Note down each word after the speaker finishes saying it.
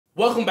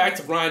Welcome back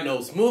to Ryan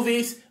Knows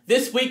Movies.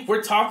 This week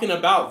we're talking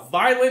about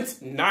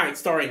Violent Night,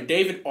 starring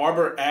David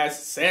Harbour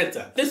as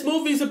Santa. This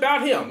movie is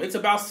about him. It's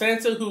about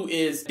Santa who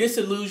is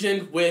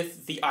disillusioned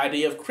with the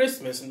idea of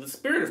Christmas and the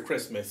spirit of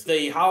Christmas.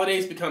 The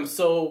holidays become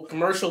so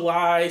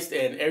commercialized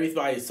and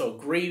everybody is so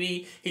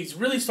greedy. He's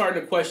really starting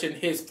to question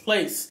his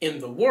place in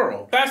the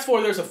world. Fast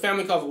forward, there's a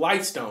family called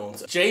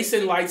Lightstones.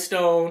 Jason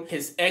Lightstone,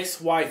 his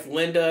ex-wife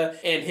Linda,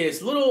 and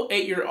his little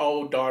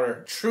 8-year-old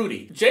daughter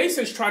Trudy.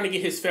 Jason's trying to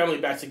get his family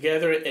back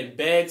together and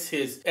begs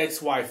his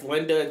ex-wife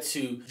Linda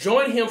to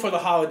join him for the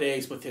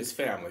holidays with his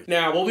family.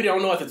 Now, what we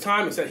don't know at the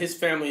time is that his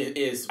family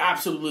is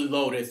absolutely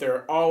loaded.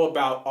 They're all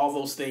about all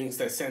those things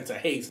that Santa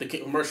hates. The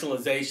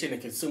commercialization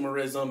and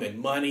consumerism and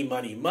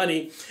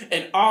money.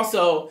 And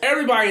also,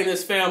 everybody in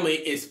this family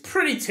is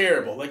pretty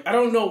terrible. Like, I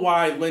don't know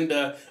why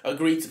Linda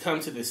agreed to come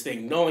to this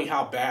thing, knowing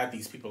how bad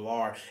these people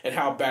are and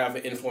how bad of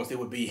an influence they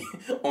would be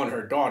on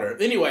her daughter.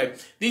 Anyway,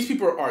 these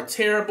people are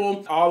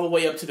terrible, all the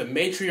way up to the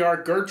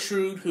matriarch,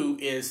 Gertrude, who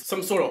is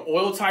some sort of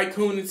oil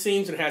tycoon, it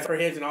seems, and has her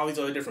hands in all these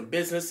other different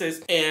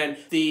businesses. And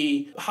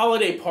the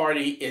holiday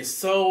party is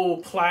so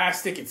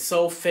plastic, it's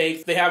so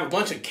fake. They have a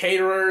bunch of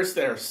caterers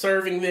that are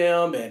serving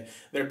them, and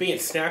they're being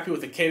snappy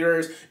with the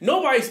caterers.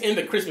 Nobody's in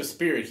the Christmas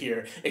spirit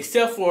here,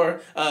 except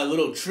for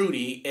little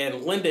Trudy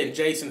and Linda and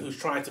Jason, who's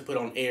trying to put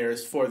on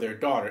airs for their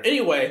daughter.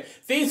 Anyway,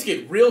 things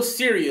get real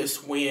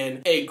serious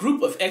when a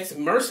group of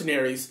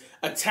ex-mercenaries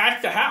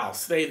attack the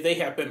house. They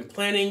have been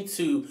planning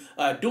to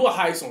do a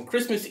heist on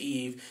Christmas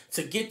Eve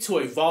to get to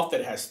a vault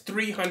that has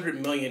 $300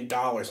 million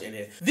in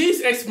it.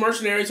 These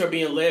ex-mercenaries are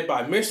being led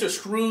by Mr.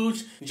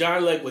 Scrooge,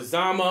 John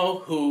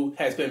Leguizamo, who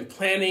has been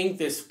planning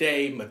this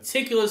day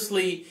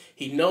meticulously.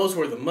 He knows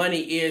where the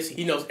money is.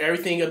 He knows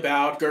everything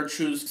about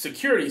Gertrude's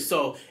security.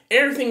 So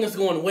everything is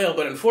going well,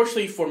 but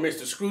unfortunately for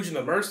Mr. Scrooge and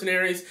the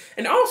mercenaries,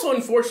 and also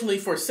unfortunately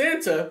for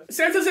Santa,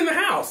 Santa's in the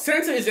house.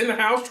 Santa is in the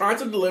house trying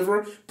to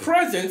deliver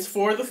presents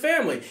for the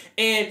family.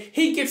 And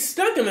he gets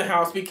stuck in the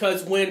house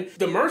because when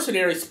the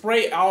mercenaries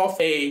spray off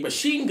a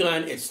machine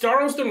gun, it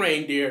startles the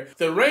reindeer.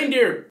 The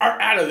reindeer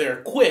are out of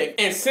there quick,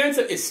 and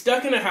Santa is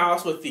stuck in the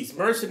house with these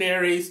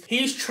mercenaries.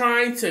 He's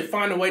trying to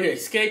find a way to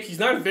escape. He's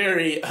not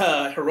very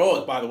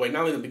heroic, by the way,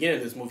 not in the beginning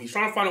of this movie. He's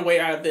trying to find a way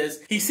out of this.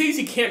 He sees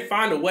he can't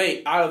find a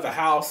way out of the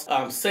house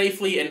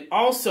safely, and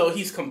also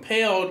he's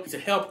compelled to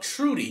help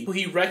Trudy, who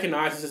he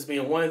recognizes as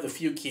being one of the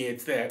few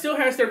kids that still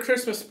has their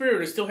Christmas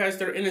spirit and still has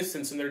their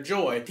innocence and their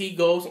joy. He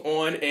goes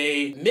on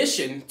a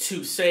mission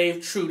to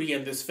save Trudy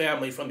and this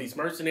family from these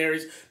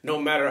mercenaries, no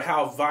matter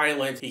how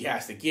violent he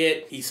has to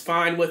get. He's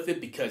fine with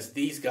it because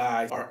these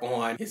guys are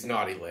on his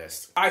naughty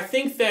list. I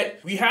think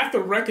that we have to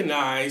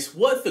recognize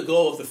what the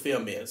goal of the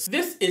film is.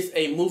 This is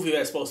a movie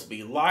that's supposed to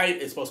be light,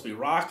 it's supposed to be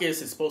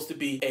raucous, it's supposed to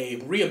be a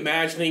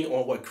reimagining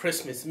on what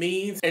Christmas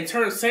means, and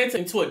turn Santa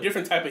into a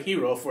different type of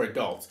hero for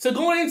adults. So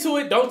going into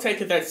it, don't take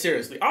it that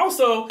seriously.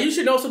 Also, you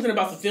should know something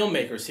about the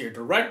filmmakers here.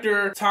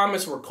 Director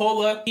Thomas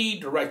Ricola, he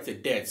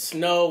directed Dead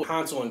Snow,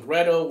 Hansel and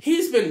Gretel.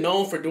 He's been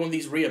known for doing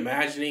these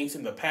reimaginings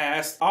in the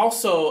past.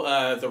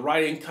 Also, the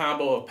writing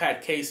combo of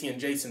Pat Casey and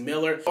Jason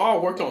Miller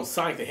all worked on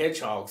Sonic the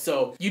Hedgehog.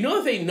 So you know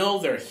that they know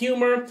their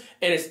humor,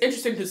 and it's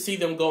interesting to see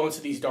them go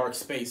into these dark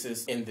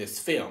spaces in this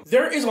film.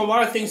 There is a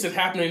lot of things that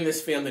happen in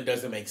this film that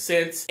doesn't make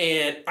sense,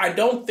 and I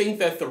don't think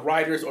that the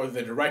writers or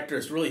the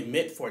directors really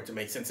meant for it to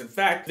make sense. In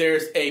fact,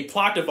 there's a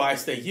plot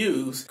device they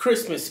use,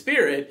 Christmas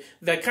Spirit,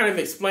 that kind of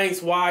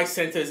explains why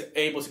Santa is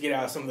able to get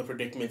out of some of the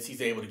predicaments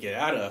he's able to get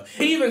out of.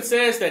 He even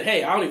says that,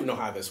 hey, I don't even know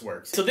how this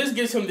works. So this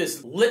gives him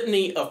this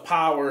litany of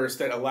powers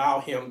that allow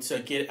him to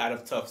get out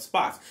of tough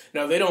spots.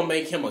 Now, they don't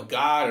make him a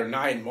god or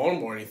knight in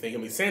Rome or anything. I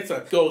mean,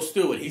 Santa goes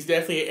through it. He's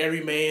definitely an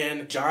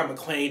everyman John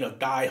McClane of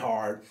Die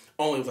Hard,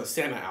 only with a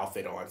Santa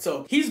outfit on.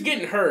 So he's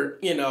getting hurt,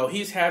 you know,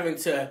 he's having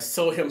to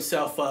sew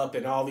himself up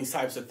and all these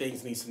types of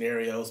things in these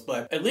scenarios,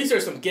 but at least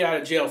there's some get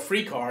out of jail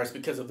free cards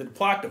because of the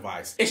plot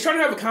device. It's trying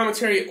to have a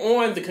commentary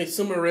on the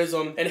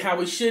consumerism and how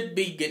we should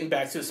be getting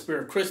back to the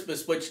spirit of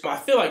Christmas, which I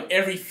feel like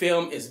every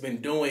film has been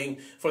doing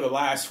for the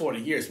last 40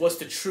 years. What's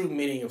the true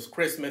meaning of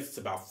Christmas? It's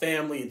about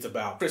family, it's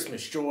about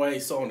Christmas joy,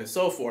 so on and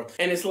so forth.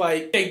 And it's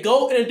like they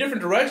go in a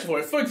different direction for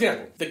it. For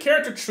example, the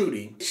character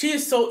Trudy, she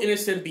is so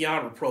innocent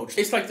beyond reproach.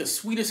 It's like the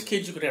sweetest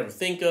kid you could ever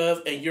think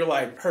of, and you're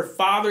like, her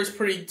father's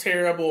pretty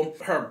terrible,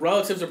 her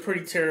relatives are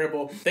pretty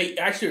terrible, they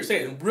actually are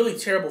saying really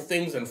terrible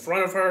things in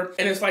front of her,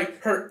 and it's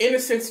like her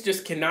innocence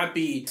just cannot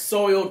be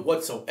soiled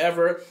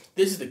whatsoever.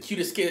 This is the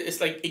cutest kid.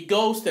 It's like it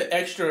goes the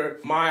extra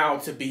mile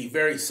to be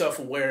very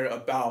self-aware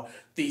about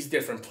these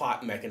different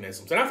plot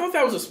mechanisms. And I thought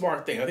that was a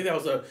smart thing. I think that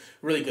was a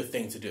really good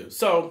thing to do.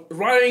 So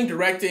writing,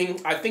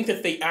 directing, I think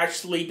that they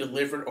actually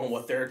delivered on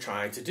what they're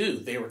trying to do.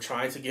 They were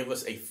trying to give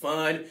us a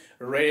fun,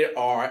 rated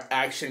R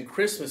action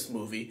Christmas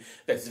movie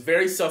that's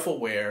very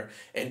self-aware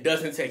and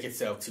doesn't take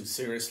itself too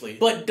seriously,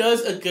 but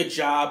does a good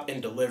job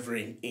in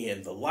delivering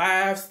in the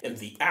laughs and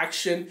the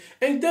action,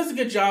 and does a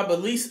good job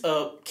at least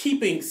of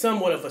keeping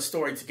somewhat of a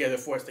story together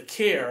for us to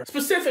care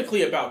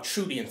specifically about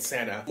Trudy and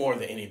Santa more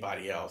than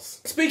anybody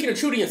else. Speaking of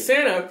Trudy and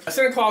Santa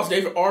Claus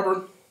David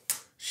Harbour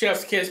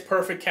Chef's kiss,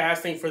 perfect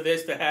casting for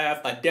this, to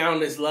have a down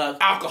on his luck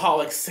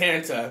alcoholic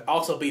Santa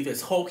also be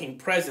this hulking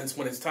presence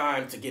when it's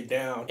time to get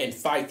down and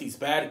fight these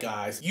bad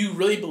guys. You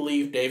really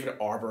believe David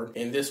Harbour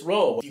in this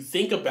role. You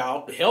think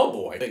about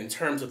Hellboy in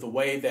terms of the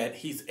way that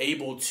he's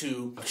able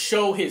to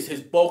show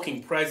his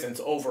bulking presence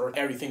over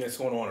everything that's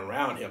going on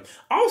around him.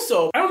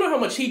 Also, I don't know how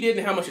much he did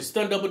and how much his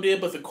stunt double did,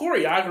 but the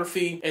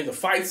choreography and the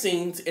fight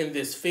scenes in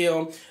this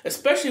film,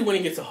 especially when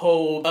he gets a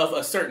hold of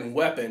a certain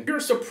weapon, you're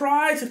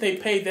surprised that they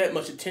paid that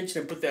much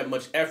attention and put that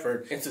much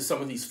effort into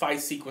some of these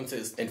fight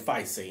sequences and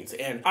fight scenes,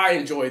 and I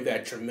enjoyed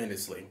that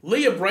tremendously.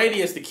 Leah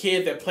Brady is the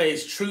kid that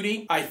plays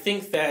Trudy. I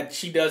think that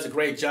she does a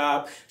great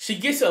job. She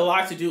gets a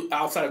lot to do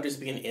outside of just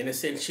being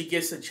innocent. She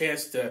gets a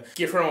chance to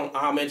give her own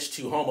homage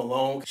to Home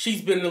Alone. She's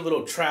been in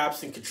little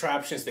traps and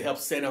contraptions to help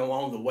Santa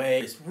along the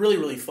way. It's really,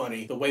 really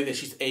funny the way that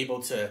she's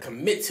able to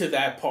commit to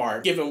that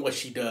part, given what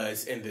she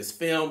does in this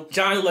film.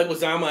 John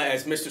Leguizamo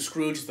as Mr.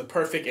 Scrooge is the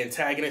perfect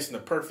antagonist and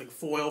the perfect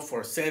foil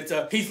for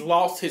Santa. He's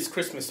lost his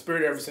Christmas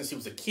spirit ever since he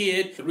was a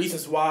kid. The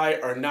reasons why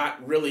are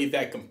not really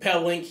that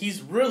compelling.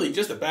 He's really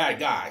just a bad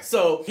guy.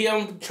 So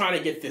him trying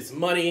to get this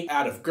money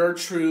out of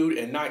Gertrude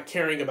and not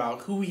caring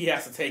about who he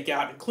has to take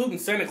out, including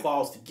Santa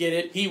Claus, to get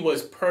it, he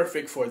was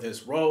perfect for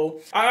this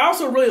role. I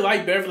also really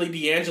like Beverly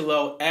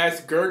D'Angelo as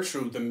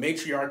Gertrude, the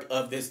matriarch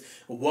of this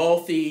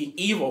wealthy,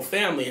 evil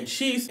family, and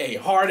she's a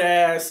hard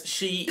ass.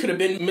 She could have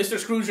been Mr.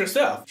 Scrooge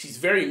herself. She's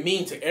very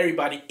mean to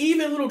everybody,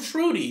 even little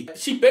Trudy.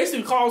 She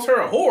basically calls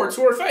her a whore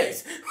to her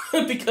face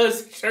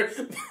because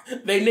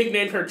they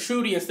nicknamed her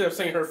Trudy instead of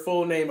saying her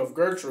full name of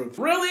Gertrude.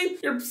 Really?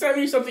 You're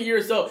 70-something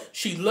years old.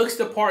 She looks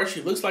the part,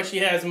 she looks like she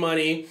has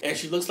money, and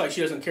she looks like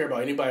she doesn't care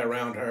about anybody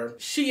around her.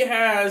 She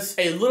has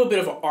a little bit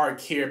of an arc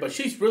here, but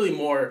she's really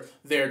more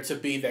there to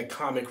be that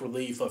comic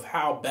relief of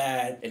how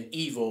bad and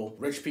evil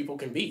rich people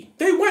can be.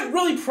 They went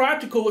really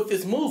practical with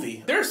this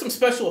movie. There are some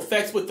special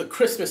effects with the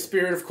Christmas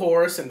spirit, of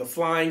course, and the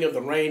flying of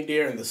the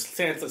reindeer and the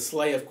Santa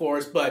sleigh, of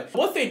course, but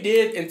what they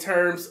did in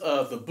terms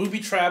of the booby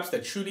traps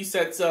that Trudy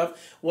sets up,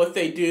 what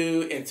they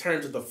do in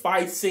terms of the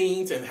fight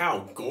scenes and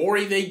how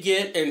gory they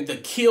get, and the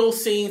kill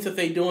scenes that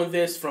they do in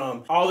this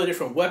from all the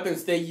different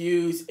weapons they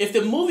use. If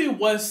the movie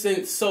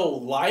wasn't so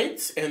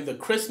light and the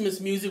Christmas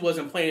music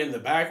wasn't playing in the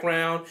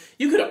background,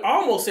 you could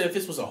almost say if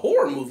this was a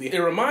horror movie. It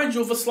reminds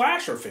you of a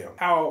slasher film,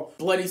 how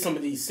bloody some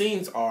of these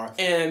scenes are,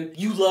 and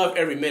you love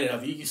every minute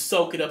of it. You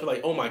soak it up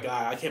like, oh my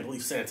God, I can't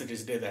believe Santa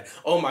just did that.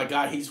 Oh my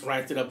God, he's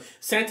ranked it up.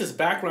 Santa's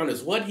background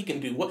is what he can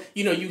do. What,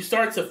 you know, you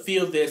start to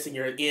feel this and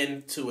you're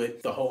into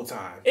it the whole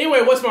time.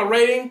 Anyway, what's my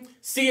rating?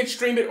 See it,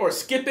 stream it, or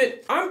skip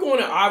it. I'm going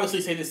to obviously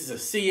say this is a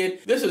see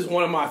it. This is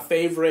one of my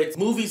favorite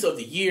movies of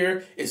the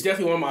year. It's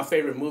definitely one of my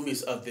favorite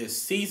movies of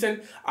this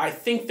season. I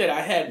think that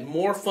I had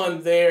more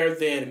fun there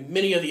than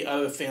many of the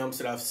other films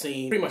that I've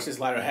seen pretty much this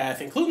latter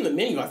half, including The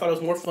Menu. I thought it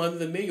was more fun than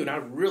The Menu, and I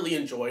really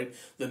enjoyed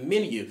The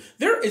Menu.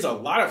 There is a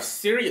lot of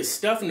serious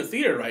stuff in the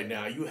theater right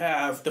now. You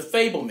have The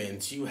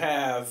Fabelmans, you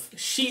have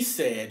She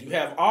Said, you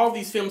have all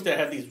these films that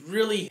have these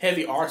really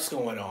heavy arcs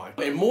going on.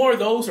 And more of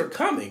those are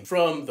coming,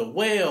 from The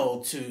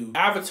Whale to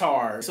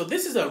Avatar. So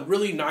this is a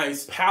really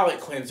nice palate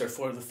cleanser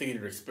for the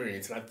theater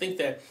experience, and I think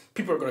that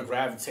people are going to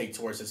gravitate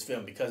towards this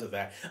film because of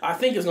that. I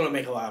think it's going to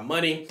make a lot of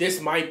money.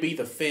 This might be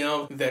the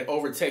film that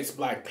overtakes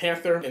Black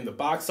Panther in the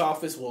box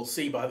office. We'll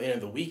see by the end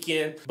of the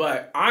weekend,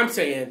 but I'm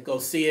saying go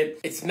see it.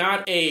 It's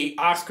not an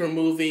Oscar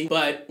movie,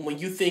 but when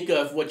you think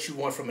of what you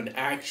want from an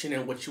action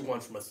and what you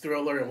want from a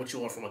thriller and what you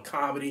want from a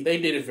comedy, they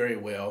did it very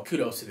well.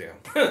 Kudos to them.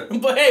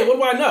 But hey, what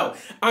do I know?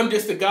 I'm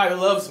just a guy that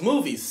loves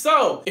movies.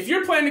 So if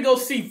you're planning to go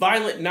see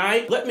Violent Night,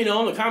 let me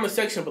know in the comment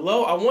section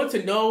below. I want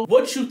to know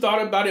what you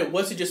thought about it.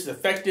 Was it just as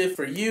effective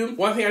for you?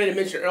 One thing I didn't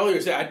mention earlier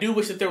is that I do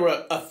wish that there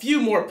were a few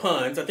more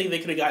puns. I think they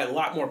could have got a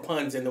lot more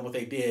puns in than what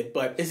they did,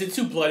 but is it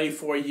too bloody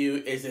for you?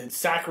 Is it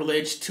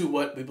sacrilege to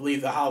what we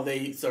believe the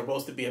holidays are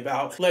supposed to be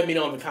about? Let me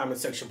know in the comment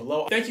section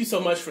below. Thank you so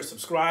much for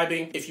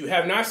subscribing. If you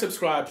have not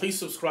subscribed, please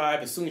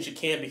subscribe as soon as you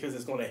can, because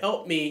it's going to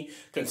help me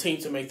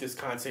continue to make this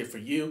content for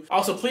you.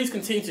 Also, please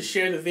continue to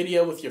share the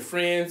video with your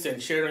friends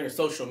and share it on your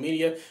social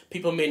media.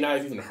 People may not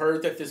have even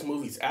heard that this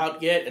movie's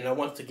out yet, and I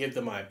want to give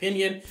them my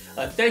opinion.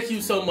 Thank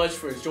you so much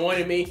for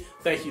joining me.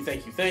 Thank you,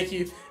 thank you, thank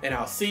you, and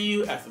I'll see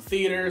you at the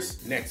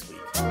theaters next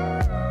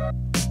week.